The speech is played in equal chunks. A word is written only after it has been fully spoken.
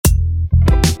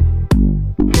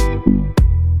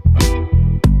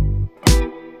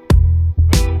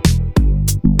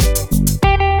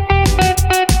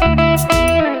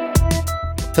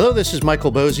Hello, this is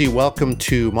Michael Bosey. Welcome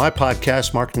to my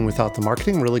podcast, Marketing Without the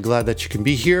Marketing. I'm really glad that you can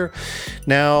be here.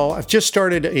 Now, I've just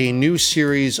started a new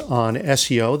series on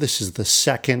SEO. This is the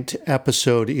second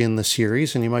episode in the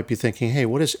series, and you might be thinking, hey,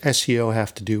 what does SEO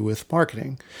have to do with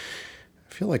marketing?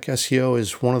 I feel like SEO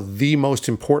is one of the most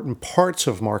important parts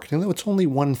of marketing, though it's only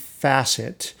one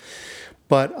facet.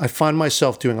 But I find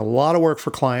myself doing a lot of work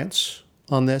for clients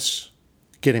on this,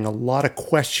 getting a lot of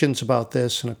questions about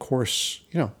this. And of course,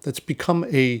 that's become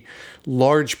a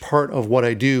large part of what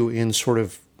I do in sort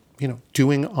of,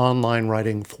 doing online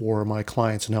writing for my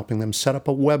clients and helping them set up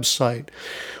a website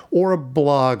or a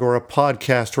blog or a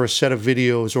podcast or a set of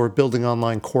videos or building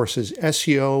online courses.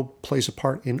 SEO plays a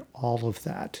part in all of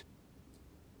that.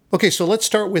 Okay, so let's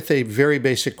start with a very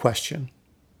basic question.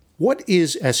 What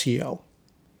is SEO?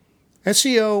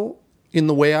 SEO, in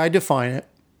the way I define it,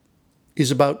 is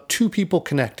about two people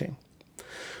connecting.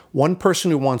 One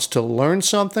person who wants to learn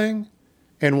something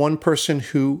and one person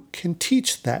who can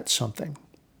teach that something.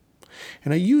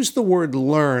 And I use the word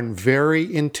learn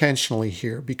very intentionally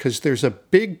here because there's a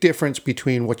big difference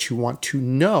between what you want to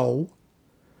know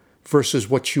versus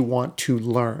what you want to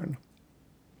learn.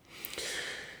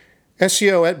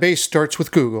 SEO at base starts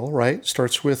with Google, right?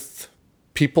 Starts with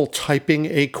people typing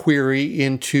a query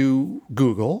into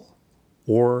Google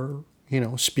or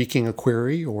speaking a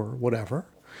query or whatever,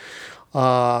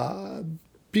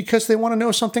 because they want to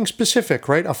know something specific,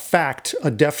 right? A fact,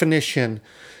 a definition,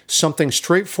 something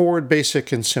straightforward,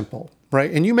 basic, and simple,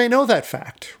 right? And you may know that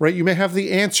fact, right? You may have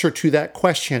the answer to that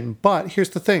question, but here's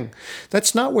the thing.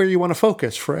 That's not where you want to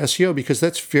focus for SEO because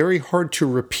that's very hard to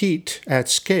repeat at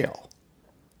scale.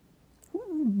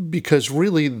 Because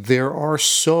really, there are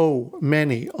so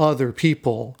many other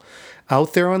people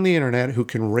out there on the internet who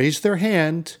can raise their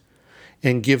hand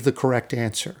and give the correct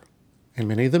answer. And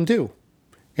many of them do.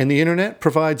 And the internet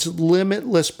provides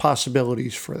limitless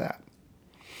possibilities for that.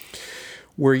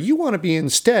 Where you want to be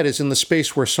instead is in the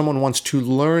space where someone wants to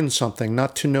learn something,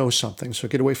 not to know something. So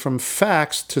get away from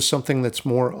facts to something that's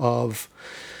more of,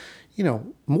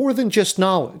 more than just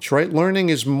knowledge, right? Learning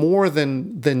is more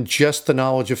than just the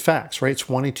knowledge of facts, right? It's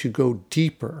wanting to go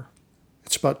deeper.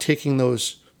 It's about taking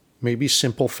those maybe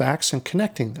simple facts and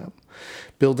connecting them,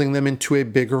 building them into a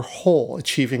bigger whole,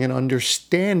 achieving an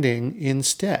understanding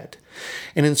instead.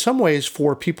 And in some ways,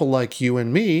 for people like you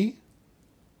and me,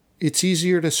 it's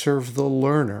easier to serve the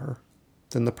learner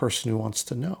than the person who wants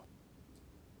to know.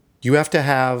 You have to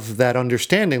have that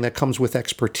understanding that comes with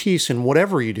expertise in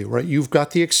whatever you do, right? You've got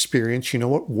the experience, you know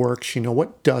what works, you know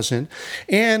what doesn't.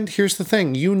 And here's the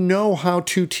thing, you know how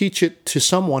to teach it to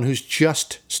someone who's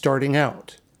just starting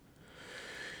out.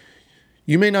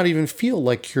 You may not even feel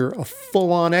like you're a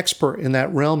full-on expert in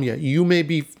that realm yet. You may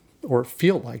be, or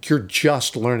feel like you're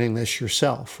just learning this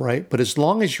yourself, right? But as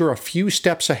long as you're a few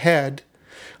steps ahead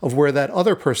of where that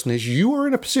other person is, you are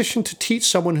in a position to teach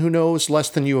someone who knows less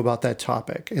than you about that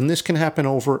topic. And this can happen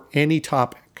over any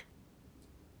topic.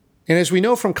 And as we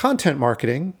know from content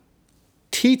marketing,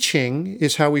 teaching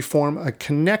is how we form a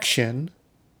connection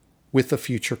with a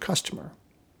future customer.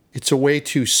 It's a way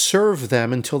to serve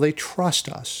them until they trust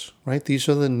us, right? These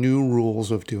are the new rules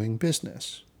of doing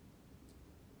business.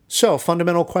 So,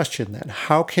 fundamental question then,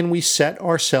 how can we set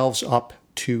ourselves up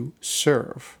to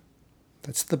serve?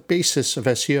 That's the basis of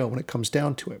SEO when it comes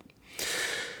down to it.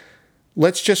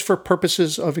 Let's just, for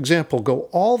purposes of example, go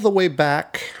all the way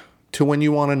back to when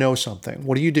you want to know something.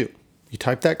 What do? You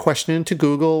type that question into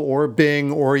Google or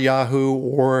Bing or Yahoo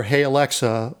or Hey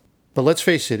Alexa. But let's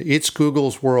face it, it's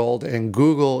Google's world, and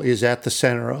Google is at the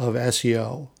center of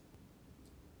SEO.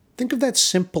 Think of that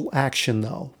simple action,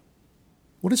 though.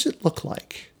 What does it look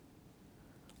like?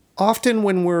 Often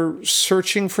when we're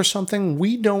searching for something,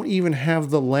 we don't even have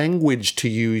the language to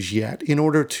use yet in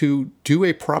order to do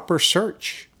a proper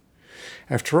search.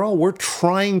 After all, we're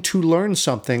trying to learn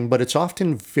something, but it's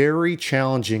often very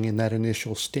challenging in that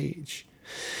initial stage.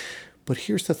 But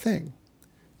here's the thing.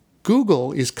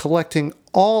 Google is collecting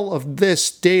all of this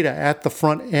data at the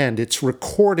front end. It's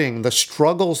recording the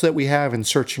struggles that we have in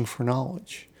searching for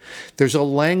knowledge. There's a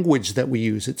language that we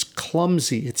use. It's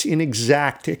clumsy. It's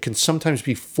inexact. It can sometimes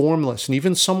be formless and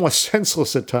even somewhat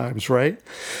senseless at times, right?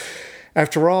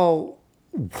 After all,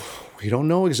 we don't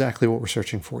know exactly what we're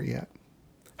searching for yet.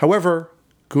 However,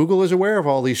 Google is aware of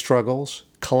all these struggles,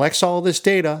 collects all this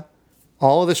data,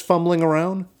 all of this fumbling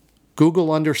around.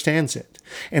 Google understands it.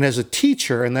 And as a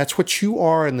teacher, and that's what you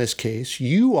are in this case,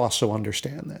 you also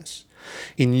understand this.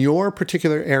 In your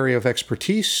particular area of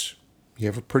expertise, you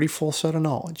have a pretty full set of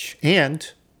knowledge,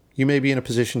 and you may be in a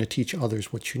position to teach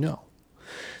others what you know.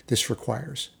 This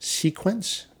requires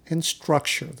sequence and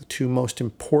structure, the two most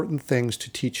important things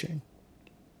to teaching.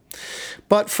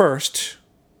 But first,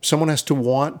 someone has to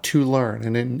want to learn.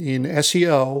 And in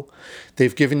SEO,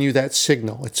 they've given you that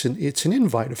signal. It's an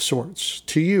invite of sorts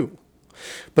to you.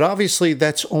 But obviously,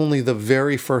 that's only the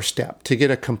very first step. To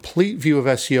get a complete view of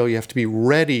SEO, you have to be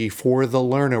ready for the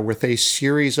learner with a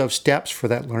series of steps for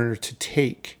that learner to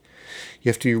take. You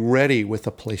have to be ready with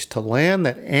a place to land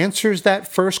that answers that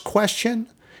first question,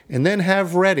 and then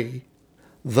have ready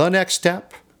the next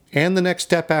step and the next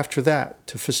step after that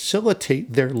to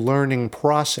facilitate their learning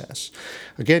process.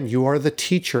 Again, you are the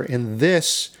teacher, and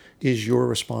this is your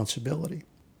responsibility.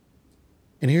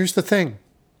 And here's the thing.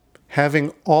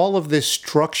 Having all of this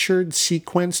structured,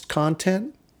 sequenced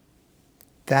content,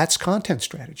 that's content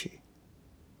strategy.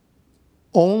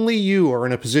 Only you are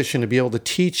in a position to be able to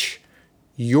teach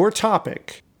your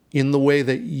topic in the way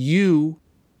that you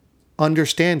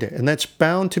understand it. And that's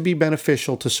bound to be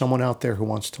beneficial to someone out there who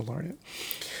wants to learn it.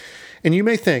 And you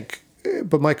may think,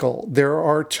 but Michael, there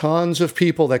are tons of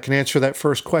people that can answer that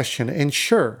first question. And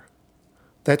sure,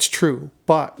 that's true.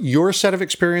 But your set of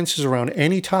experiences around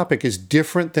any topic is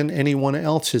different than anyone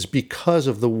else's because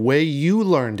of the way you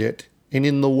learned it and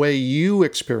in the way you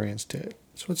experienced it.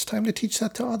 So it's time to teach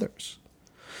that to others.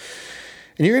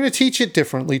 And you're going to teach it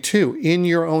differently too, in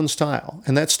your own style.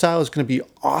 And that style is going to be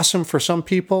awesome for some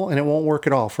people, and it won't work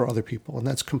at all for other people. And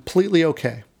that's completely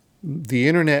okay. The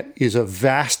internet is a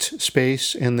vast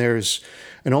space, and there's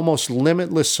an almost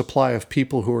limitless supply of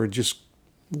people who are just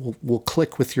will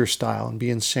click with your style and be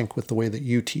in sync with the way that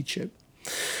you teach it.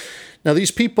 Now,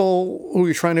 these people who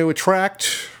you're trying to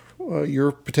attract,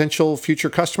 your potential future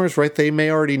customers, right? They may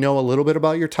already know a little bit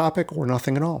about your topic or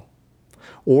nothing at all.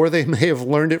 Or they may have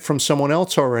learned it from someone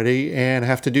else already and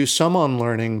have to do some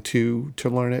unlearning to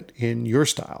learn it in your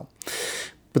style.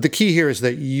 But the key here is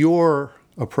that your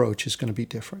approach is going to be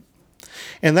different.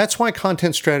 And that's why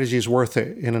content strategy is worth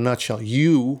it in a nutshell.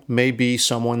 You may be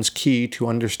someone's key to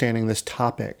understanding this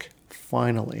topic,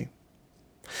 finally.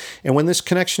 And when this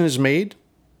connection is made,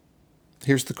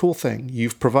 here's the cool thing.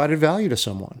 You've provided value to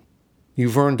someone.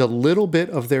 You've earned a little bit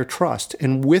of their trust.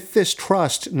 And with this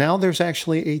trust, now there's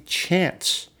actually a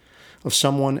chance of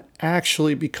someone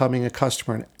actually becoming a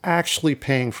customer and actually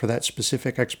paying for that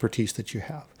specific expertise that you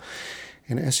have.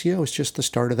 And SEO is just the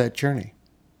start of that journey.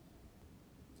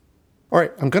 All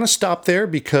right, I'm going to stop there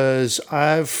because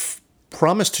I've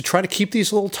promised to try to keep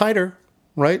these a little tighter,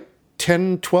 right?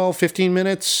 10, 12, 15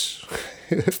 minutes,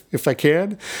 if I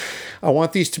can. I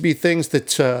want these to be things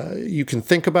that you can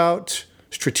think about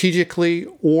strategically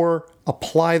or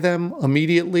apply them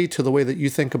immediately to the way that you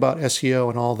think about SEO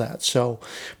and all that. So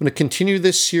I'm going to continue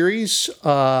this series.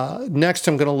 Next,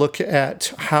 I'm going to look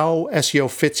at how SEO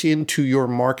fits into your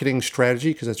marketing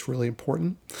strategy, because that's really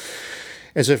important.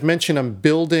 As I've mentioned, I'm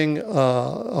building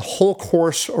a whole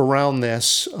course around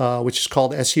this, which is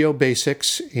called SEO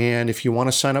Basics. And if you want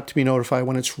to sign up to be notified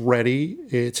when it's ready,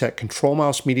 it's at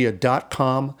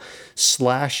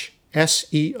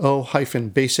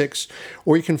controlmousemedia.com/SEO-basics,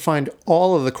 or you can find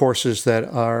all of the courses that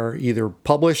are either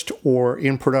published or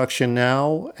in production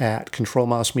now at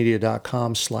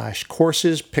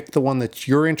controlmousemedia.com/courses. Pick the one that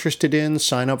you're interested in,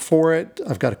 sign up for it.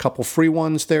 I've got a couple free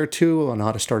ones there too on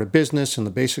how to start a business and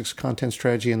the basics of content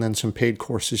strategy, and then some paid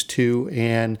courses too.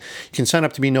 And you can sign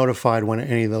up to be notified when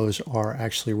any of those are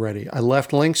actually ready. I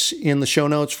left links in the show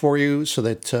notes for you so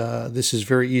that this is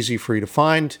very easy for you to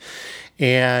find.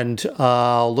 And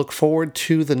I'll look forward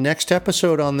to the next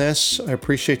episode on this. I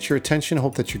appreciate your attention. I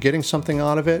hope that you're getting something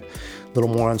out of it. A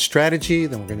little more on strategy.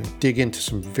 Then we're going to dig into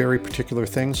some very particular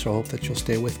things. So I hope that you'll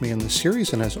stay with me in this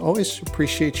series. And as always,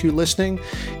 appreciate you listening.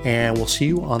 And we'll see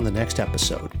you on the next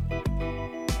episode.